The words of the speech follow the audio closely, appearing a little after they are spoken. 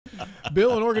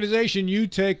Bill, an organization you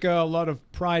take a lot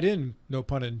of pride in, no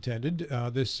pun intended.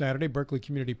 This Saturday, Berkeley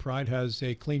Community Pride has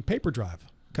a clean paper drive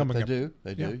coming up.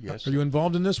 They do, yes. Are you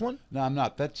involved in this one? No, I'm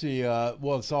not. That's the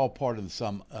well, it's all part of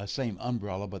the same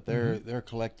umbrella, but they're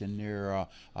collecting near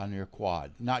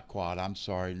Quad, not Quad. I'm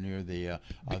sorry, near the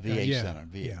VA Center,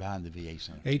 behind the VA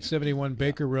Center. 871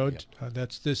 Baker Road.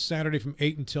 That's this Saturday from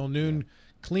 8 until noon.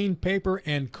 Clean paper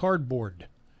and cardboard.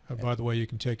 By the way, you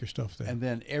can take your stuff there. And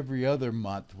then every other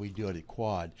month we do it at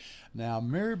Quad. Now,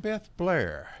 Mary Beth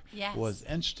Blair was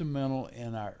instrumental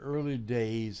in our early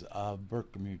days of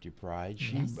Berkeley Community Pride.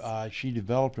 She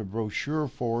developed a brochure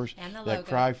for us, that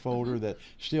cry folder, that's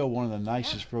still one of the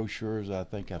nicest brochures I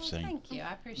think I've seen. Thank you.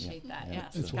 I appreciate that.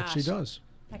 Yes. That's what she does.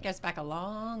 That goes back a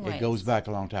long way. It goes back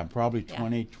a long time, probably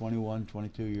 20, 21,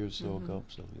 22 years or so ago.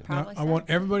 So, Now, I want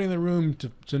everybody in the room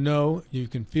to know you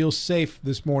can feel safe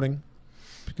this morning,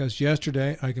 because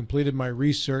yesterday I completed my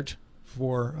research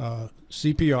for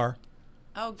CPR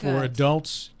for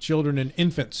adults, children, and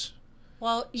infants.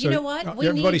 Well, you know what?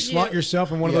 Everybody slot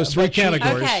yourself in one of those three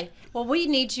categories. Okay. Well, we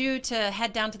need you to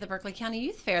head down to the Berkeley County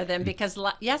Youth Fair then, because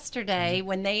yesterday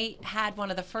when they had one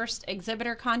of the first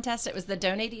exhibitor contests, it was the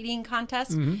donate eating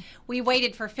contest. We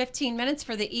waited for 15 minutes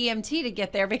for the EMT to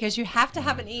get there, because you have to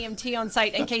have an EMT on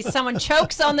site in case someone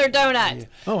chokes on their donut.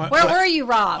 Where were you,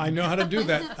 Rob? I know how to do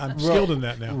that. I'm skilled in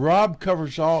that now. Rob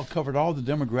covered all the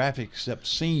demographics except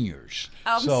seniors.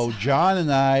 So John and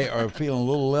I are feeling a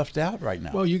little left out right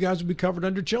now. Well, you guys will be covered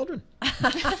under children.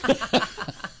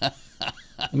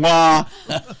 Wah.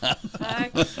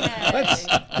 Let's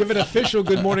give an official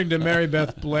good morning to Mary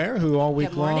Beth Blair, who all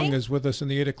week long is with us in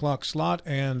the 8 o'clock slot,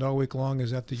 and all week long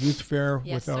is at the Youth Fair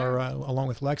with our, along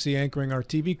with Lexi, anchoring our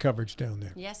TV coverage down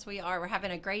there. Yes, we are. We're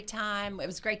having a great time. It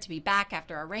was great to be back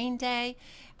after a rain day.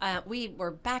 We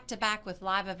were back to back with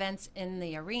live events in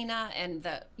the arena, and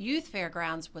the Youth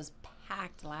Fairgrounds was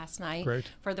packed last night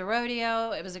for the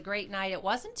rodeo. It was a great night. It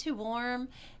wasn't too warm.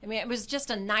 I mean, it was just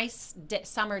a nice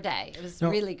summer day. It was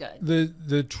really good.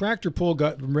 The tractor pull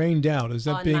got rained out. Is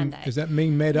that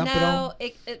being made up at all? No,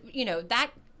 you know,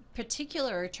 that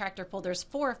particular tractor pull, there's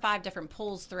 4 or 5 different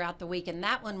pulls throughout the week, and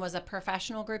that one was a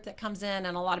professional group that comes in,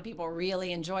 and a lot of people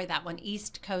really enjoy that one,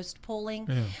 East Coast pulling.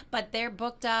 But they're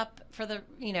booked up for the,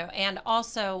 you know, and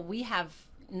also we have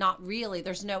not really,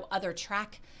 there's no other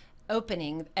track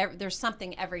opening. There's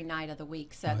something every night of the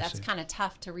week, so that's kind of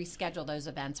tough to reschedule those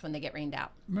events when they get rained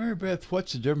out. Mary Beth,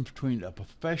 what's the difference between a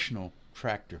professional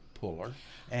tractor puller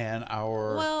and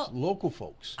our local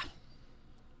folks?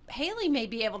 Hayley may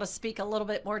be able to speak a little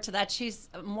bit more to that. She's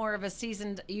more of a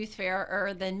seasoned youth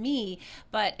fairer than me,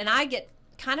 and I get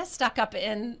kind of stuck up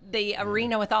in the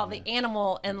arena with all the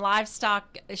animal and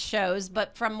livestock shows.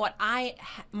 But from what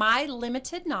my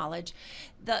limited knowledge,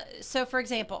 so for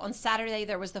example, on Saturday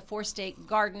there was the 4-state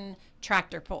garden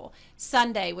tractor pull.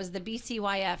 Sunday was the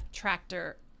BCYF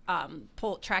tractor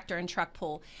tractor and truck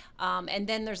pull, and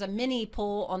then there's a mini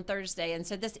pull on Thursday. And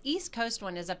so this East Coast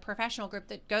one is a professional group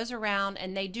that goes around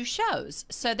and they do shows.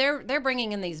 So they're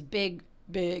bringing in these big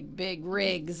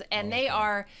rigs, and they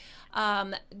are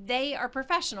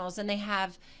professionals, and they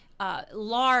have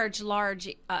large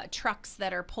trucks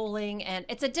that are pulling, and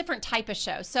it's a different type of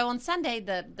show. So on Sunday,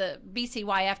 the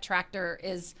BCYF tractor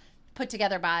is put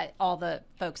together by all the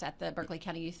folks at the Berkeley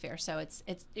County Youth Fair. So it's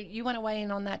you want to weigh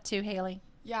in on that too, Hayley?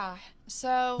 Yeah.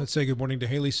 So let's say good morning to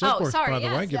Hayley Silkworth, by the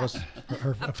way. Give us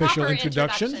her official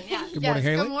introduction. Good morning,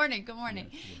 Hayley. Good morning.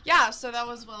 Yeah, so that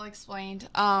was well explained.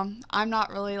 I'm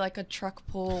not really like a truck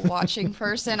pull watching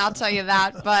person, I'll tell you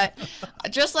that. But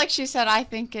just like she said, I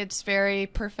think it's very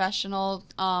professional.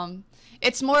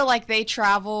 It's more like they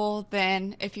travel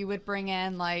than if you would bring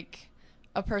in like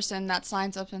a person that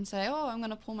signs up and say, "Oh, I'm going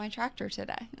to pull my tractor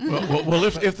today." Well,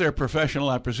 if they're professional,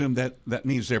 I presume that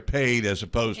means they're paid as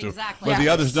opposed to what the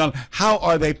others done. How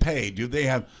are they paid? Do they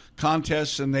have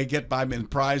contests and they get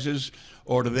prizes,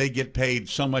 or do they get paid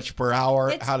so much per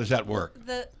hour? How does that work?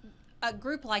 A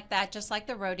group like that, just like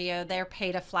the rodeo, they're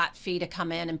paid a flat fee to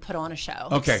come in and put on a show.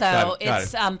 Okay, so got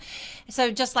it.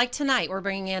 So just like tonight, we're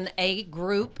bringing in a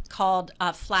group called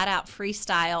Flat Out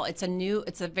Freestyle. It's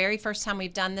the very first time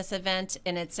we've done this event,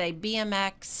 and it's a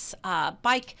BMX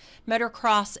bike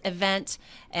motocross event.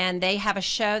 And they have a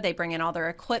show. They bring in all their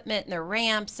equipment and their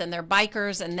ramps and their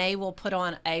bikers, and they will put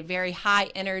on a very high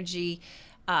energy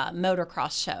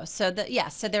motocross show. So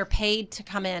they're paid to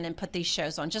come in and put these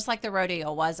shows on, just like the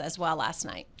rodeo was as well last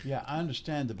night. Yeah, I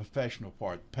understand the professional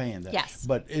part, paying that. Yes.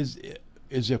 But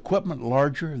is the equipment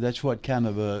larger? That's what kind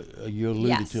of you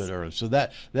alluded to it earlier. So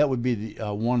that would be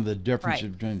the one of the differences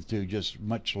between the two, just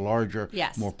much larger,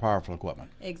 more powerful equipment.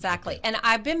 Exactly. Okay.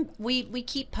 And we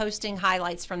keep posting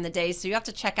highlights from the days, so you have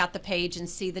to check out the page and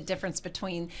see the difference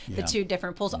between the two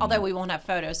different pools. Although we won't have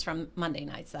photos from Monday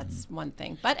nights, that's one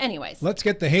thing. But anyways, let's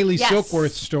get the Hayley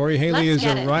Silkworth story. Hayley is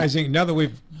a rising. Now that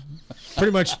we've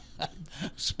pretty much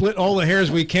split all the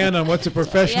hairs we can on what's a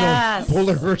professional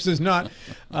polar versus not.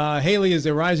 Hayley is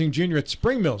a rising junior at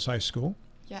Spring Mills High School.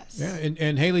 Yes. Yeah,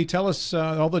 and Hayley, tell us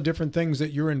all the different things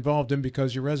that you're involved in,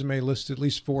 because your resume lists at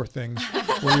least 4 things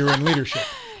where you're in leadership.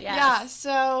 Yes. Yeah,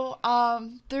 so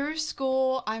through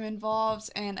school, I'm involved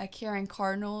in a Caring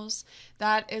Cardinals.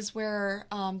 That is where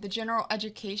the general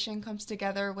education comes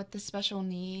together with the special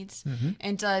needs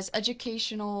and does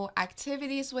educational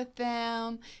activities with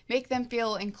them, make them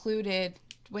feel included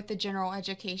with the general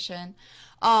education.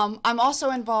 I'm also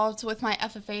involved with my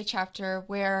FFA chapter,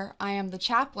 where I am the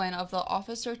chaplain of the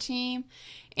officer team,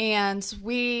 and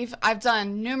I've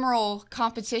done numerous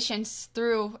competitions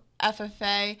through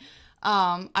FFA.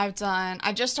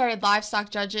 I just started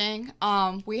livestock judging.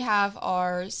 We have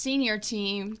our senior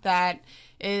team that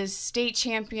is state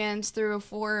champions through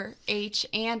 4-H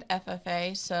and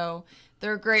FFA, so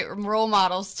they're great role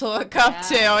models to look up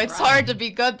to. It's hard to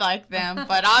be good like them,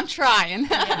 but I'm trying.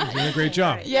 You're doing a great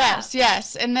job.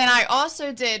 Yes. And then I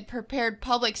also did prepared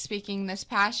public speaking this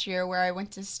past year, where I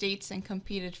went to states and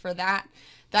competed for that.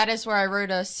 That is where I wrote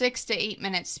a 6 to 8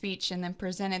 minute speech and then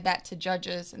presented that to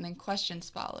judges, and then questions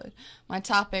followed. My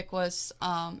topic was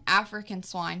African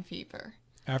swine fever.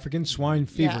 African swine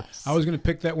fever. Yes. I was going to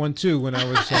pick that one too when I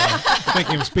was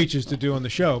thinking of speeches to do on the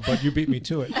show, but you beat me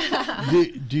to it.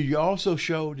 Did you also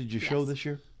show? Did you show this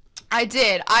year? I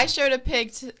did. I showed a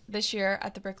pig this year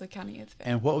at the Berkeley County Youth Fair.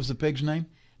 And what was the pig's name?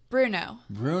 Bruno.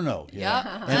 Bruno.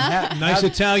 Yeah. Yep. Nice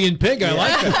Italian pig. I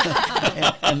like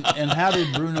that. and how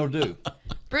did Bruno do?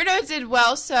 Bruno did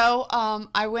well. So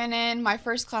I went in. My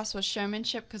first class was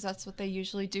showmanship, because that's what they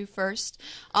usually do first.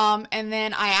 And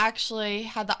then I actually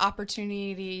had the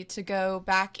opportunity to go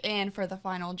back in for the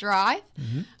final drive.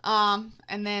 And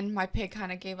then my pig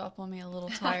kind of gave up on me, a little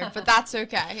tired, but that's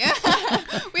okay.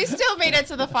 We still made it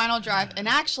to the final drive. And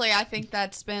actually, I think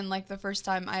that's been like the first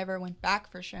time I ever went back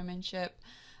for showmanship.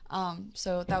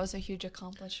 So that was a huge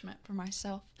accomplishment for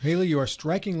myself. Hayley, you are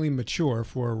strikingly mature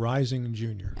for a rising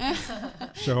junior.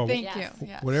 So Thank you.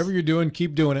 Yes. Whatever you're doing,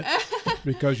 keep doing it,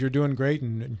 because you're doing great,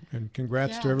 and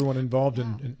congrats to everyone involved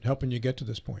in helping you get to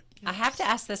this point. I have to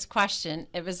ask this question.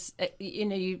 It was,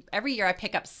 every year I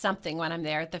pick up something when I'm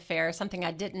there at the fair, something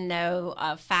I didn't know,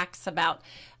 facts about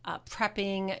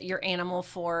prepping your animal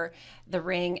for the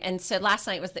ring. And so last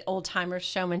night was the old timer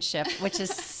showmanship, which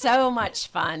is so much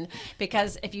fun,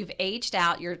 because if you've aged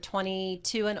out, you're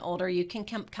 22 and older, you can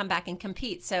come back and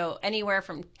compete. So anywhere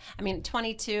from,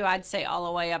 22, I'd say all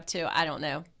the way up to, I don't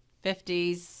know,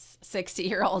 50s,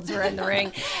 60-year-olds are in the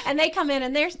ring, and they come in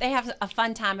and they have a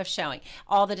fun time of showing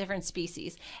all the different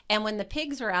species. And when the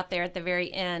pigs were out there at the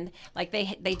very end, like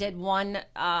they did one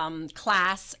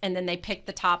class, and then they picked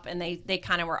the top, and they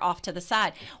kind of were off to the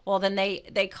side. Well, then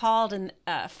they called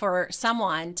for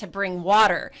someone to bring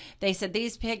water. They said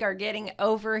these pigs are getting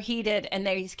overheated, and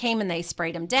they came and they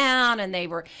sprayed them down, and I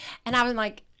was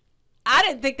like, I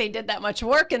didn't think they did that much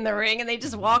work in the ring, and they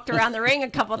just walked around the ring a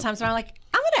couple of times. And I'm like,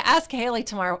 I'm going to ask Hayley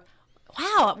tomorrow.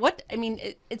 Wow,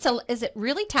 is it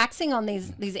really taxing on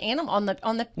these animals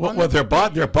their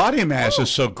body mass is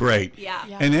so great. Yeah.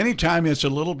 And anytime it's a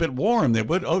little bit warm, that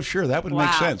would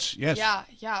make sense. Yes.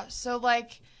 Yeah. So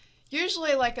like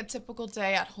usually like a typical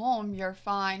day at home, you're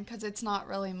fine because it's not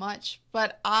really much.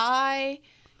 But I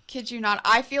kid you not,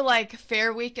 I feel like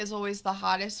Fair Week is always the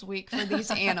hottest week for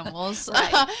these animals.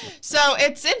 So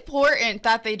it's important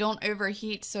that they don't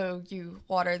overheat, so you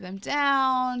water them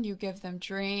down, you give them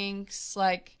drinks.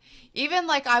 Like even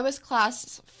like I was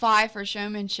class 5 for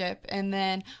showmanship, and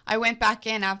then I went back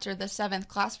in after the 7th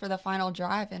class for the final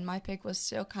drive, and my pig was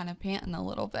still kind of panting a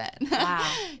little bit.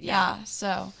 Wow. Yeah,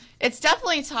 so it's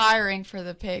definitely tiring for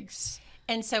the pigs.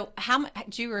 And so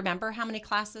do you remember how many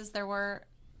classes there were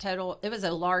total? It was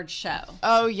a large show.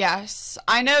 Oh yes,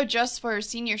 I know. Just for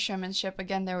senior showmanship,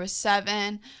 again, there was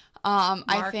 7.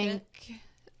 I think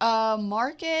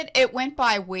market, it went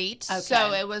by weight. Okay.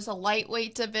 So it was a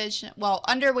lightweight division,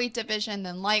 underweight division,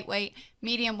 then lightweight,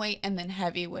 medium weight, and then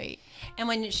heavyweight. And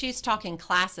when she's talking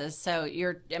classes, so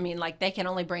like they can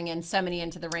only bring in so many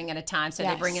into the ring at a time. So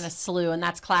they bring in a slew, and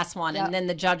that's class 1. Yep. And then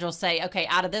the judge will say, okay,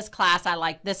 out of this class, I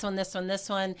like this one, this one, this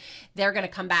one. They're going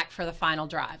to come back for the final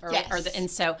drive. And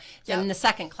so then the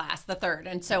second class, the third,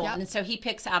 and so on. And so he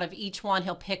picks out of each one,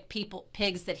 he'll pick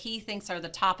pigs that he thinks are the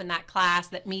top in that class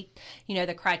that meet,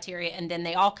 the criteria. And then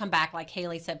they all come back, like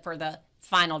Hayley said, for the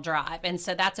final drive. And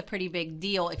so that's a pretty big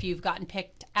deal if you've gotten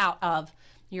picked out of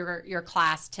your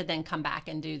class to then come back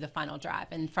and do the final drive.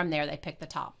 And from there, they pick the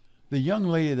top. The young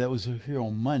lady that was here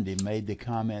on Monday made the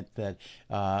comment that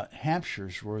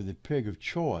Hampshires were the pig of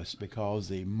choice because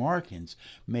the markings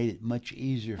made it much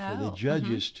easier for the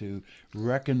judges to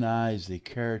recognize the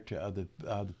character of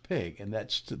the pig, and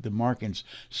that's the markings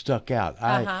stuck out.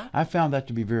 I found that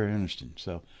to be very interesting.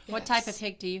 So, what type of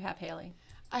pig do you have, Hayley?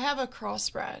 I have a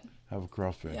crossbred. Have a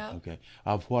crossbred. Yep. Okay.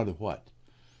 Of what?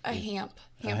 A Hampshire.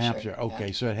 A Hampshire.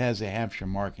 Okay, so it has the Hampshire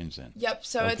markings in. Yep.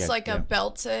 So it's like a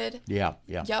belted. Yeah.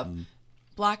 Yep.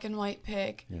 Black and white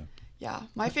pig. Yeah.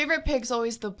 My favorite pig's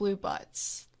always the blue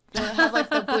butts. They have like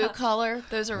the blue color.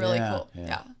 Those are really cool.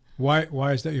 Yeah.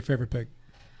 Why is that your favorite pig?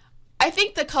 I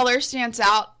think the color stands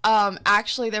out.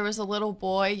 Actually, there was a little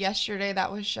boy yesterday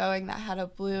that was showing that had a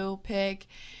blue pig,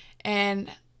 and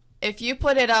if you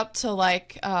put it up to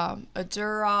like a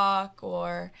Duroc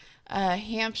or a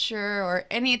Hampshire or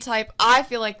any type, I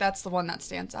feel like that's the one that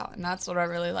stands out, and that's what I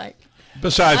really like.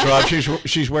 Besides, Rob,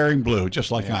 she's wearing blue,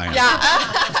 just like I am.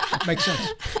 Yeah. Makes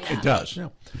sense. It does.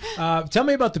 Yeah. Tell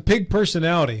me about the pig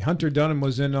personality. Hunter Dunham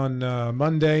was in on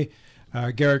Monday.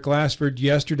 Garrett Glassford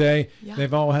yesterday. Yeah.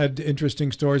 They've all had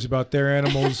interesting stories about their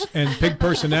animals and pig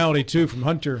personality, too, from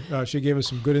Hunter. She gave us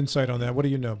some good insight on that. What do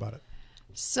you know about it?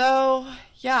 So,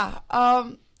 yeah.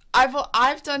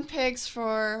 I've done pigs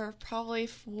for probably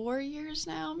 4 years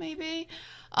now, maybe.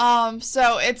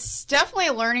 So it's definitely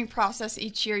a learning process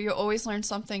each year. You always learn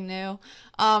something new.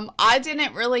 I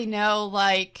didn't really know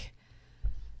like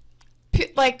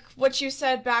what you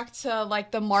said back to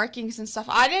like the markings and stuff.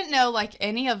 I didn't know like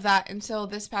any of that until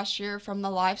this past year from the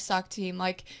livestock team.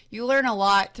 Like you learn a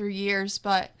lot through years,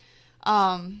 but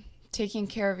taking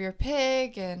care of your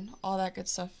pig and all that good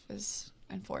stuff is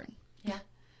important. Yeah.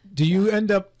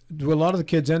 Do a lot of the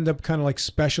kids end up kind of like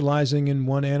specializing in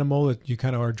one animal that you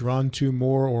kind of are drawn to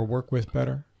more or work with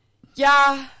better?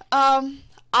 Yeah.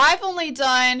 I've only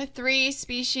done 3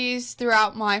 species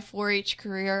throughout my 4-H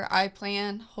career. I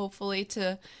plan, hopefully,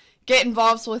 to get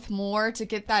involved with more to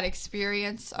get that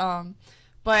experience.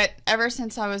 But ever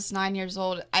since I was 9 years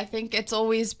old, I think it's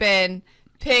always been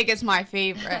pig is my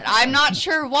favorite. I'm not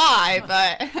sure why,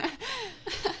 but...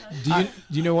 Do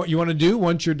you know what you want to do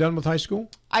once you're done with high school?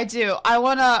 I do. I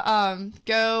want to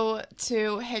go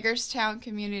to Hagerstown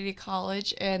Community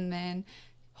College and then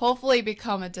hopefully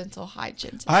become a dental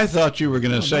hygienist. I thought you were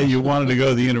going to say you wanted to go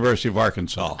to the University of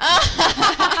Arkansas.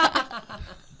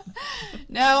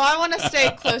 No, I want to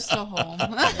stay close to home.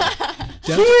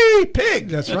 Sweet pig.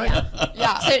 That's right.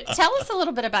 Yeah. So tell us a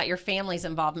little bit about your family's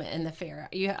involvement in the fair.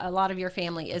 A lot of your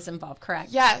family is involved,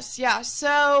 correct? Yes. Yeah.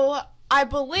 So I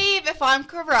believe, if I'm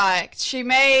correct, she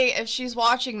may, if she's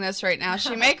watching this right now,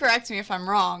 she may correct me if I'm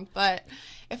wrong, but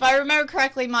if I remember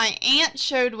correctly, my aunt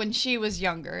showed when she was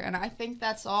younger, and I think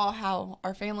that's all how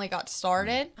our family got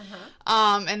started.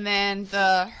 And then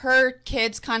her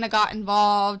kids kind of got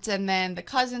involved, and then the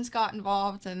cousins got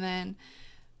involved, and then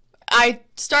I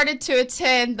started to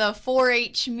attend the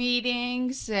 4-H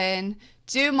meetings and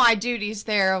do my duties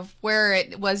there of where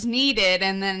it was needed,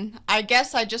 and then I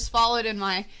guess I just followed in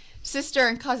my sister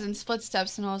and cousin's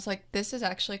footsteps, and I was like, this is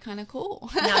actually kind of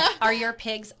cool. Now, are your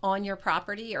pigs on your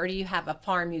property, or do you have a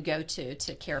farm you go to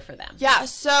care for them? Yeah,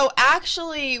 so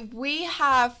actually we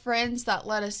have friends that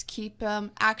let us keep them.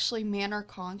 Actually, Manor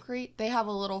Concrete, they have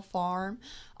a little farm,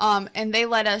 and they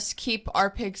let us keep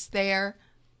our pigs there.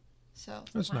 So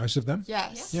that's nice of them.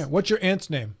 Yes. Yeah. What's your aunt's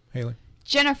name, Hayley?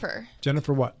 Jennifer.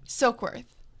 Jennifer what? Silkworth.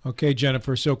 Okay,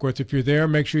 Jennifer Silkworth, if you're there,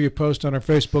 make sure you post on our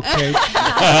Facebook page.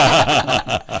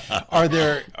 Are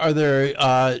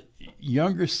there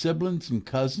younger siblings and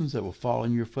cousins that will follow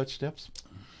in your footsteps?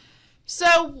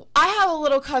 So I have a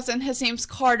little cousin. His name's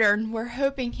Carter, and we're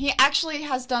hoping he actually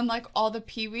has done like all the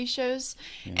Pee-wee shows,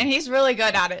 and he's really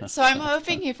good at it. So I'm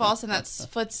hoping he falls in that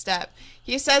footstep.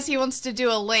 He says he wants to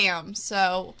do a lamb,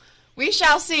 so we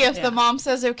shall see if the mom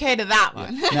says okay to that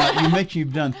one. Now, you mentioned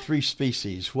you've done 3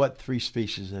 species. What 3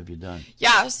 species have you done?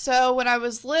 Yeah, so when I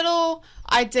was little,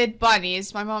 I did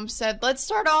bunnies. My mom said, let's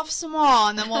start off small,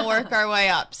 and then we'll work our way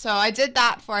up. So I did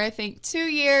that for, I think, 2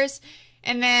 years.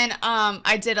 And then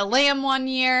I did a lamb 1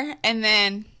 year, and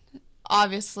then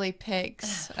obviously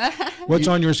pigs. What's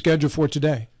on your schedule for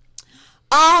today?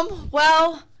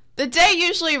 Well, the day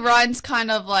usually runs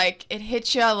kind of like it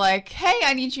hits you like, hey,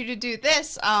 I need you to do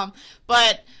this.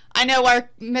 But I know our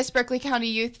Miss Berkeley County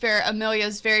Youth Fair, Amelia,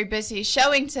 is very busy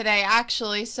showing today,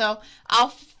 actually. So I'll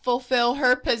fulfill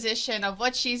her position of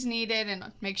what she's needed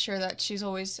and make sure that she's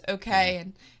always okay.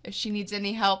 And if she needs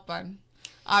any help, I'm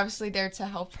obviously there to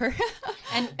help her.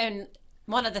 And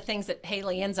one of the things that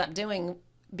Hayley ends up doing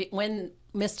when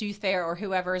Miss Youth Fair or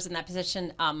whoever is in that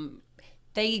position,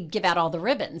 they give out all the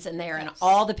ribbons in there and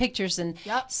all the pictures. And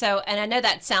so, and I know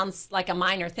that sounds like a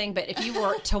minor thing, but if you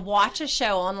were to watch a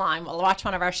show online, watch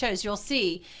one of our shows, you'll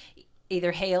see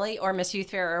either Hayley or Miss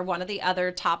Youth Fair or one of the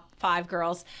other top 5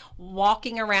 girls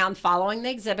walking around following the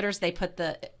exhibitors. They put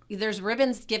there's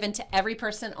ribbons given to every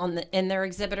person in their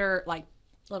exhibitor, like,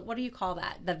 what do you call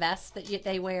that? The vest that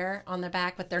they wear on the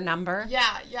back with their number?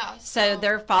 Yeah. So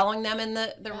they're following them in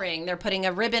the ring. They're putting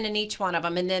a ribbon in each one of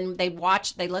them. And then they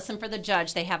listen for the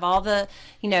judge. They have all the,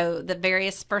 the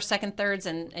various first, second, thirds,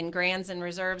 and grands and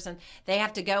reserves. And they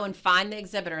have to go and find the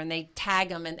exhibitor and they tag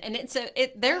them. And it's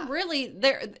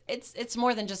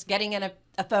more than just getting in a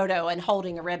photo and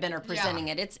holding a ribbon or presenting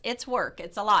it. It's work.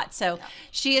 It's a lot. So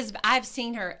I've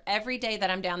seen her every day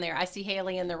that I'm down there. I see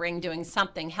Hayley in the ring doing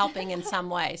something, helping in some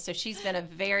way. So she's been a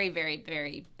very, very,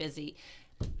 very busy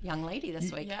young lady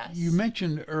this week. Yes. You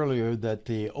mentioned earlier that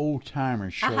the old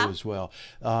timers show as well.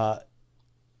 How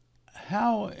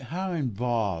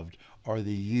involved are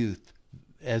the youth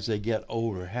as they get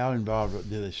older? How involved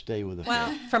do they stay with the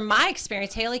fair? From my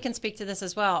experience, Hayley can speak to this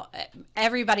as well.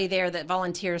 Everybody there that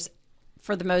volunteers,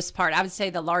 for the most part, I would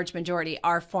say the large majority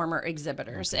are former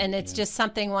exhibitors. Okay, and it's just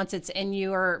something, once it's in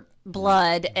your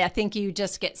blood, I think you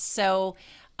just get so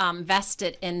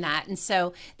vested in that. And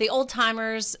so the old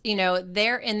timers,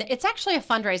 it's actually a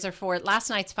fundraiser last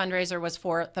night's fundraiser was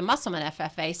for the Musselman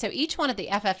FFA. So each one of the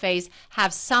FFAs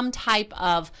have some type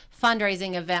of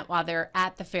fundraising event while they're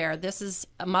at the fair. This is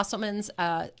Musselman's.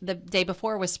 The day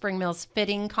before was Spring Mill's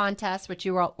fitting contest, which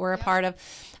you were a part of.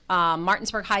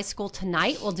 Martinsburg High School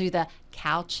tonight will do the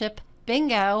cow chip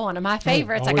bingo, one of my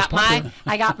favorites. I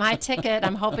got my ticket.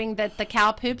 I'm hoping that the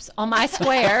cow poops on my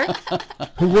square.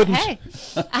 Who wouldn't? Hey,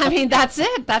 I mean, that's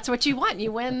it. That's what you want.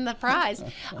 You win the prize.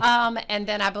 And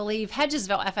then I believe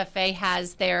Hedgesville FFA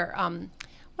has their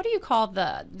what do you call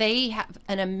they have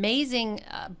an amazing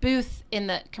booth in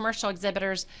the commercial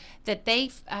exhibitors that they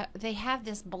have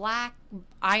this black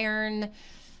iron.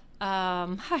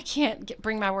 I can't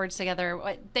bring my words together.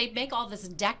 They make all this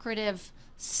decorative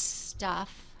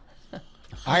stuff.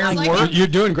 Iron work? You're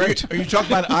doing great. Are you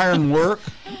talking about iron work?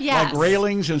 Yes. Like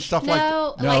railings and stuff like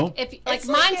that? No. Like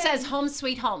mine says Home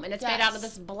Sweet Home, and it's made out of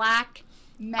this black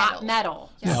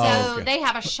metal. Yes. So okay. they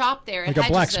have a shop there like in a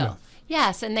blacksmith.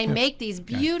 Yes, and they make these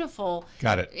beautiful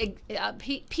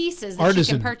pieces that you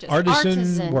can purchase.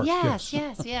 Artisan work. Yes.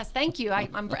 Thank you.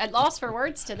 I'm at loss for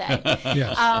words today.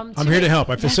 Yes. I'm here to help.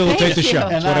 I facilitate the show.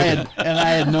 And I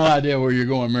had no idea where you're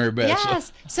going, Mary Beth.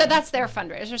 Yes. So that's their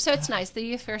fundraiser. So it's nice. The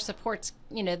Youth Fair supports,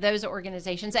 those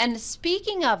organizations. And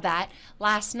speaking of that,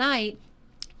 last night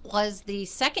was the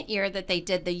second year that they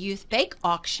did the Youth Bake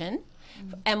Auction.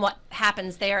 And what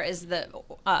happens there is the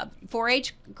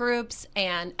 4-H groups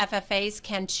and FFAs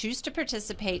can choose to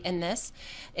participate in this.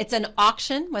 It's an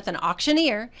auction with an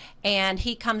auctioneer, and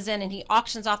he comes in and he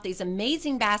auctions off these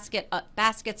amazing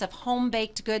baskets of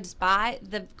home-baked goods by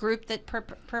the group that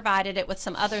provided it, with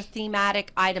some other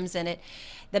thematic items in it.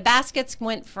 The baskets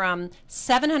went from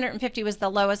 $750 was the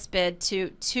lowest bid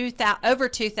to over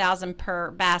 $2,000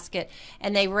 per basket,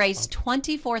 and they raised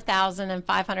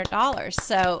 $24,500.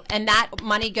 So, and that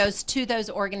money goes to those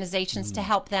organizations to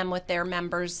help them with their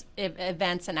members'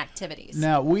 events and activities.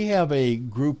 Now, we have a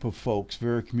group of folks,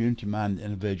 very community-minded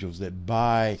individuals, that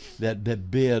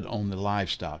bid on the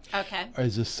livestock. Okay.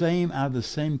 Is the same out of the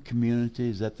same community?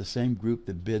 Is that the same group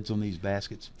that bids on these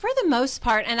baskets? For the most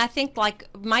part, and I think like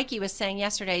Mikey was saying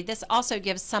yesterday, this also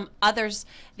gives some others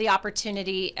the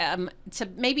opportunity to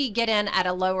maybe get in at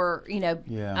a lower,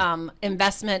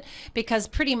 investment, because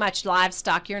pretty much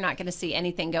livestock, you're not going to see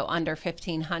anything go under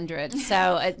 $1,500.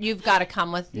 So you've got to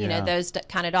come with, those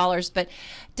kind of dollars. But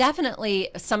definitely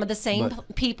some of the same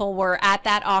people were at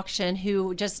that auction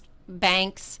who just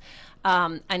banks.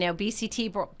 I know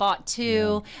BCT bought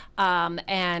 2,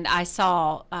 and I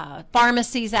saw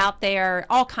pharmacies out there,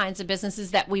 all kinds of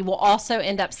businesses that we will also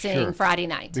end up seeing Friday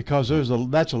night. Because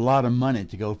that's a lot of money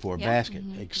to go for a basket,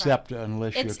 except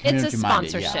unless you're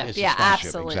community-minded. It's a sponsorship.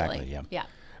 Absolutely. Exactly, yeah.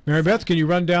 Mary Beth, can you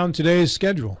run down today's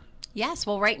schedule? Yes,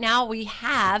 well, right now we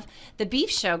have the beef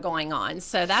show going on,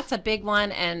 so that's a big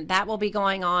one, and that will be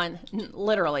going on.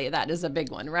 Literally, that is a big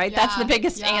one, right? That's the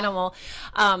biggest animal.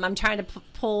 I'm trying to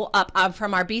pull up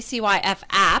from our BCYF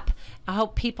app. I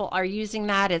hope people are using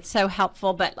that. It's so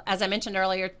helpful. But as I mentioned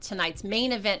earlier, tonight's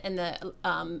main event in the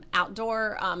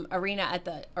outdoor arena at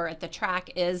the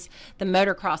track is the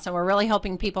motocross, and we're really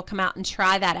hoping people come out and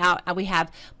try that out. We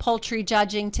have poultry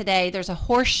judging today. There's a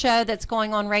horse show that's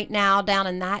going on right now down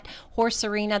in that horse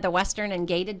arena. The Western and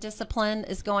Gated discipline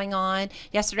is going on.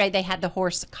 Yesterday they had the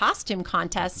horse costume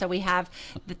contest, so we have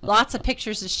lots of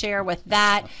pictures to share with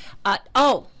that.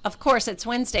 Of course, it's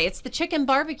Wednesday. It's the chicken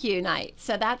barbecue night,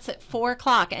 so that's at 4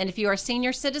 o'clock. And if you are a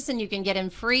senior citizen, you can get in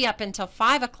free up until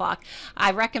 5 o'clock. I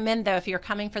recommend, though, if you're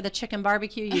coming for the chicken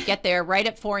barbecue, you get there right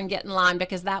at 4 and get in line,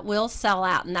 because that will sell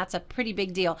out, and that's a pretty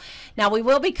big deal. Now, we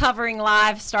will be covering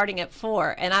live starting at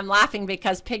 4, and I'm laughing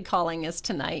because pig calling is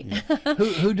tonight. Yeah.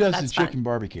 Who does the chicken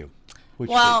barbecue?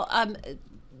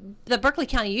 The Berkeley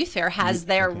County Youth Fair has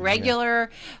their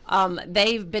regular,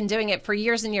 they've been doing it for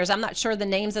years and years. I'm not sure the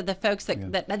names of the folks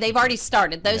that they've already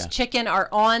started. Those chicken are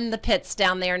on the pits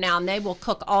down there now, and they will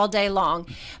cook all day long.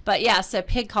 But yeah, so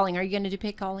pig calling. Are you going to do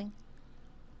pig calling?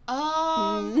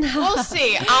 We'll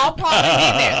see. I'll probably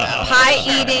be there, though.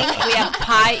 Pie eating. We have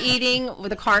pie eating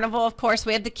with the carnival, of course.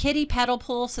 We have the kiddie pedal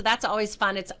pool, so that's always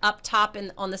fun. It's up top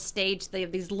on the stage. They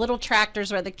have these little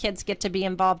tractors where the kids get to be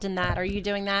involved in that. Are you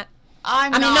doing that? I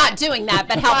mean, not doing that,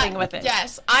 but helping with it.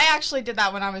 Yes, I actually did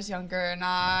that when I was younger, and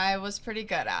I was pretty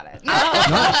good at it.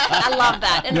 I love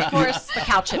that. And, of course, the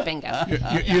cow chip bingo.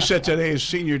 You said today is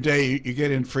senior day. You get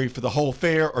in free for the whole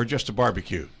fair or just a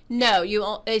barbecue? No,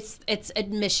 it's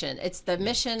admission. It's the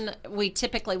admission we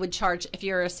typically would charge. If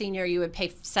you're a senior, you would pay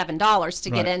 $7 to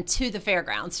get into the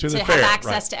fairgrounds to have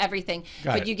access to everything.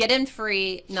 But you get in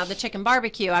free. Now the chicken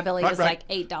barbecue, I believe, is like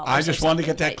 $8. I just wanted to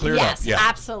get that cleared up. Yes,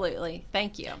 absolutely.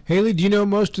 Thank you. Hayley, do you know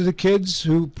most of the kids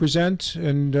who present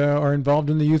and are involved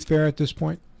in the youth fair at this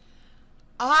point?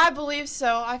 I believe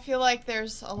so. I feel like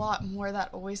there's a lot more that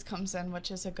always comes in,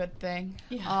 which is a good thing.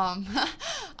 Yeah.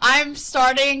 I'm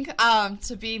starting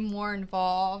to be more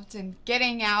involved and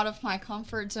getting out of my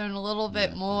comfort zone a little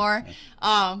bit more.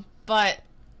 But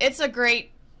it's a great,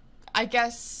 I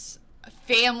guess,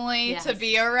 family to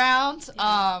be around.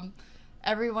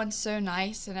 Everyone's so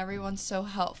nice and everyone's so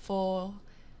helpful.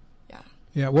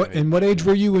 Yeah. What age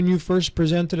were you when you first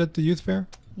presented at the youth fair?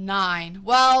 9.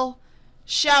 Well,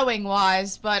 showing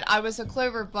wise, but I was a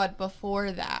Clover Bud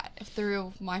before that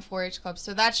through my 4-H club.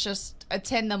 So that's just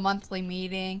attend the monthly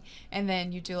meeting, and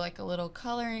then you do like a little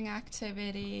coloring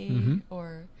activity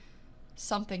or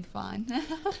something fun.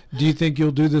 Do you think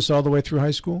you'll do this all the way through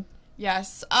high school?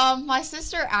 Yes. My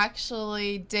sister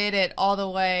actually did it all the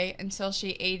way until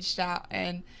she aged out,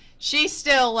 and she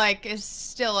still is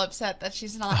still upset that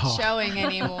she's not showing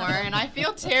anymore, and I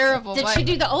feel terrible. Did she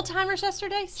do the old timers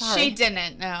yesterday? Sorry. She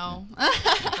didn't. No.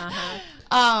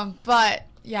 But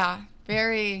yeah,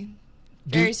 very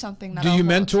something that. Do you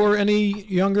mentor any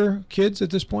younger kids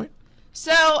at this point?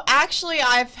 So actually,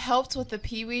 I've helped with the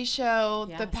Pee Wee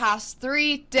show the past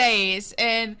 3 days,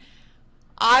 and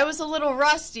I was a little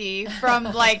rusty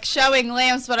from showing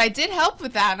lambs, but I did help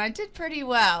with that, and I did pretty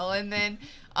well. And then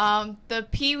the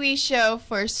Pee Wee show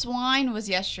for swine was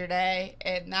yesterday,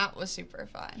 and that was super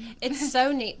fun. It's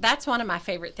so neat. That's one of my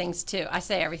favorite things, too. I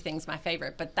say everything's my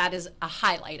favorite, but that is a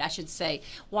highlight, I should say.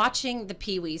 Watching the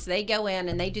Pee Wees, they go in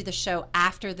and they do the show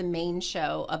after the main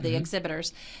show of the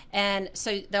exhibitors. And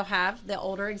so they'll have the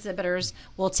older exhibitors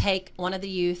will take one of the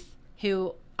youth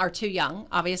who are too young,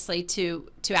 obviously, to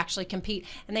actually compete,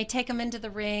 and they take them into the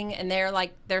ring, and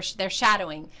they're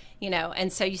shadowing,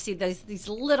 and so you see these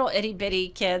little itty bitty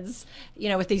kids,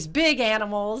 with these big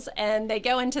animals, and they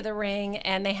go into the ring,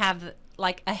 and they have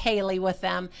like a Hayley with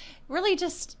them, really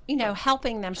just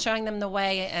helping them, showing them the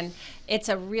way, and it's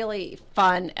a really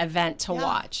fun event to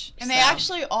watch. And they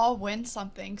actually all win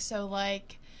something, so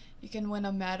you can win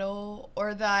a medal,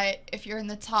 or that if you're in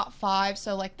the top 5,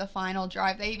 so the final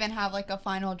drive, they even have a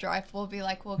final drive. We'll be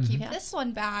we'll keep this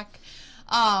one back.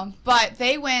 But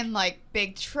they win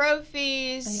big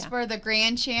trophies for the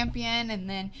grand champion, and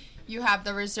then you have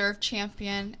the reserve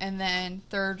champion, and then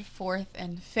 3rd, 4th,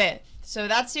 and 5th. So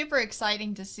that's super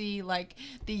exciting to see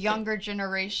the younger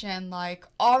generation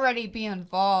already be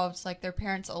involved, their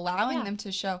parents allowing them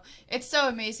to show. It's so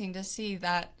amazing to see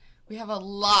that we have a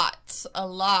lot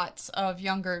of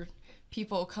younger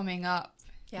people coming up.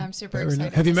 Yeah, I'm super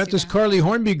excited. Have you met this Carly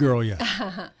Hornby girl yet?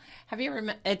 Have you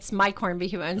ever? It's Mike Hornby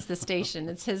who owns the station.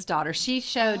 It's his daughter. She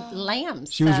showed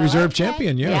lambs. She was reserve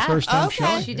champion. Yeah, first time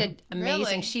showing. She did amazing.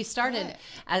 Really? She started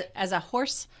as a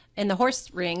horse in the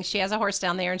horse ring. She has a horse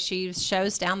down there, and she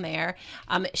shows down there.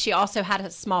 She also had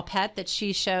a small pet that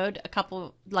she showed a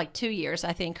couple, like 2 years,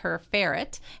 I think, her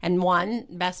ferret, and won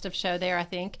best of show there, I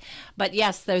think. But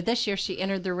yes, though this year she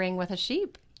entered the ring with a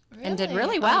sheep. Really? And did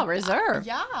really well, reserve.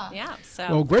 Yeah. So.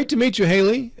 Well, great to meet you,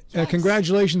 Hayley. Yes.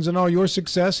 Congratulations on all your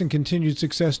success and continued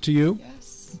success to you.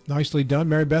 Yes. Nicely done.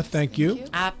 Mary Beth, thank you.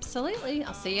 Absolutely.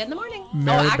 I'll see you in the morning.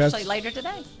 Mary actually later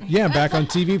today. Yeah, back on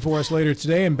TV for us later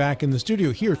today and back in the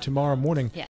studio here tomorrow morning